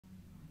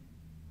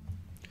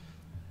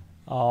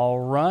All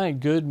right,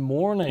 good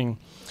morning.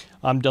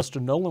 I'm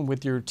Dustin Nolan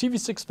with your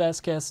TV6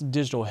 Fastcast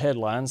digital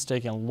headlines,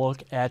 taking a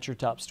look at your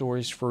top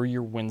stories for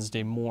your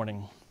Wednesday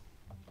morning.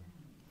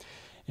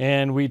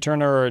 And we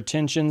turn our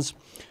attentions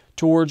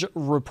towards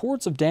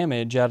reports of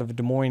damage out of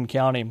Des Moines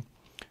County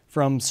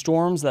from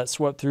storms that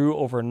swept through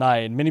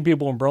overnight. Many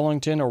people in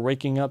Burlington are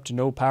waking up to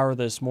no power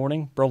this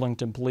morning.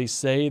 Burlington police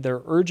say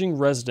they're urging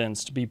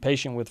residents to be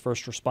patient with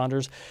first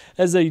responders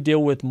as they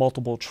deal with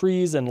multiple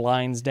trees and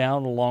lines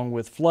down, along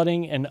with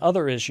flooding and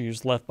other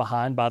issues left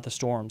behind by the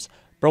storms.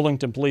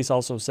 Burlington police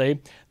also say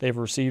they've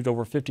received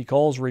over 50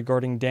 calls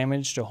regarding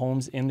damage to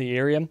homes in the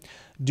area.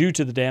 Due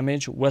to the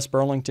damage, West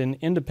Burlington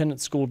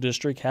Independent School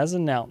District has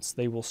announced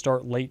they will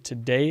start late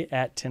today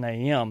at 10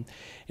 a.m.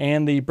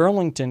 And the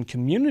Burlington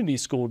Community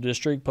School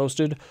District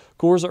posted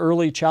Coors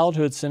Early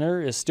Childhood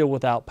Center is still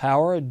without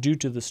power due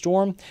to the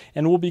storm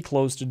and will be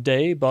closed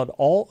today, but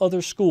all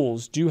other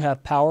schools do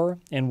have power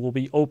and will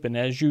be open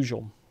as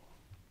usual.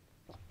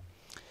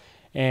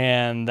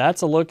 And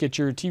that's a look at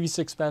your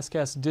TV6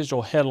 Fastcast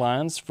digital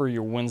headlines for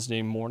your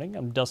Wednesday morning.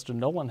 I'm Dustin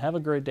Nolan. Have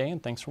a great day,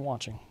 and thanks for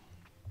watching.